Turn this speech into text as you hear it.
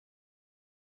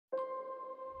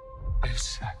I've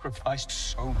sacrificed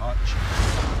so much.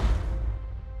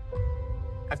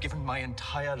 I've given my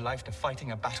entire life to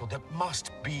fighting a battle that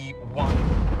must be won.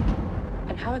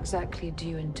 And how exactly do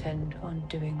you intend on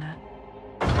doing that?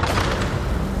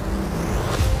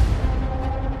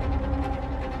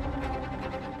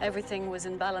 Everything was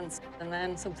in balance, and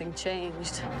then something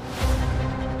changed.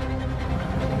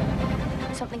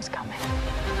 Something's coming.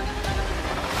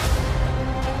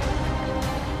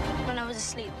 When I was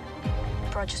asleep,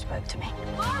 Roger spoke to me.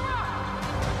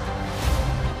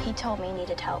 He told me he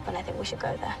needed help, and I think we should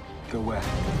go there. Go where?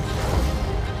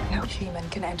 No human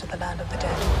can enter the land of the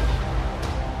dead.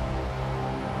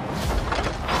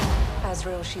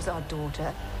 Azrael, she's our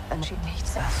daughter, and she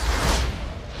needs us.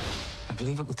 I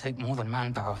believe it will take more than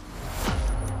manpower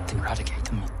to eradicate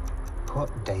them.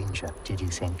 What danger did you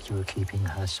think you were keeping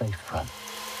her safe from?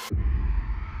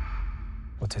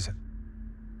 What is it?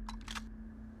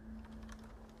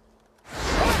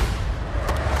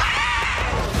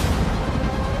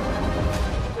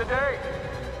 Today,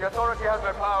 the authority has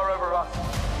no power over us.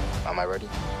 Am I ready?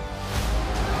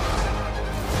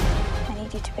 I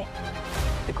need you to be.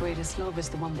 The greatest love is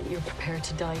the one that you're prepared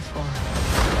to die for.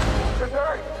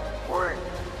 Today, we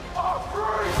are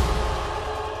free!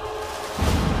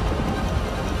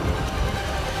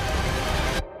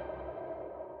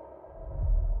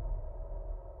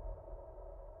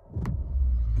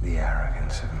 The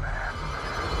arrogance of man.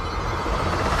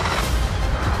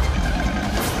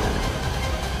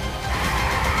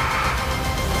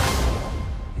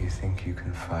 You think you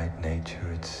can fight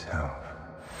nature itself?